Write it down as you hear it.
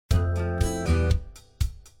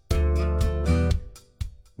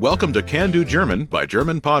Welcome to Can Do German by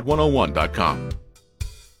GermanPod101.com.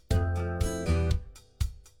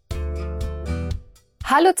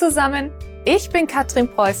 Hallo zusammen, ich bin Katrin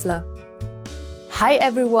Preußler. Hi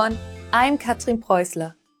everyone, I'm Katrin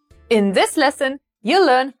Preußler. In this lesson, you'll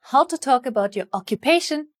learn how to talk about your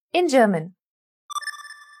occupation in German.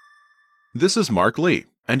 This is Mark Lee,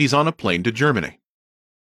 and he's on a plane to Germany.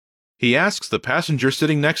 He asks the passenger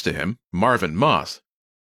sitting next to him, Marvin Moss,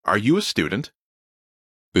 "Are you a student?"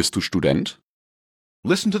 Bist du Student?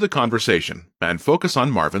 Listen to the conversation and focus on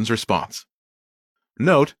Marvin's response.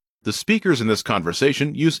 Note, the speakers in this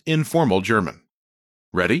conversation use informal German.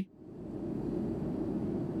 Ready?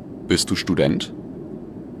 Bist du Student?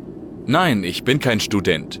 Nein, ich bin kein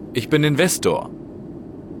Student. Ich bin Investor.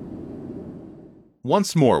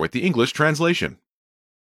 Once more with the English translation.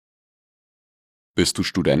 Bist du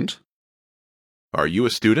Student? Are you a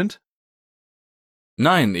student?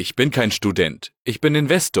 Nein, ich bin kein Student. Ich bin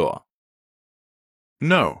Investor.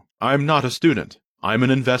 No, I'm not a student. I'm an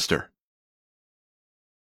investor.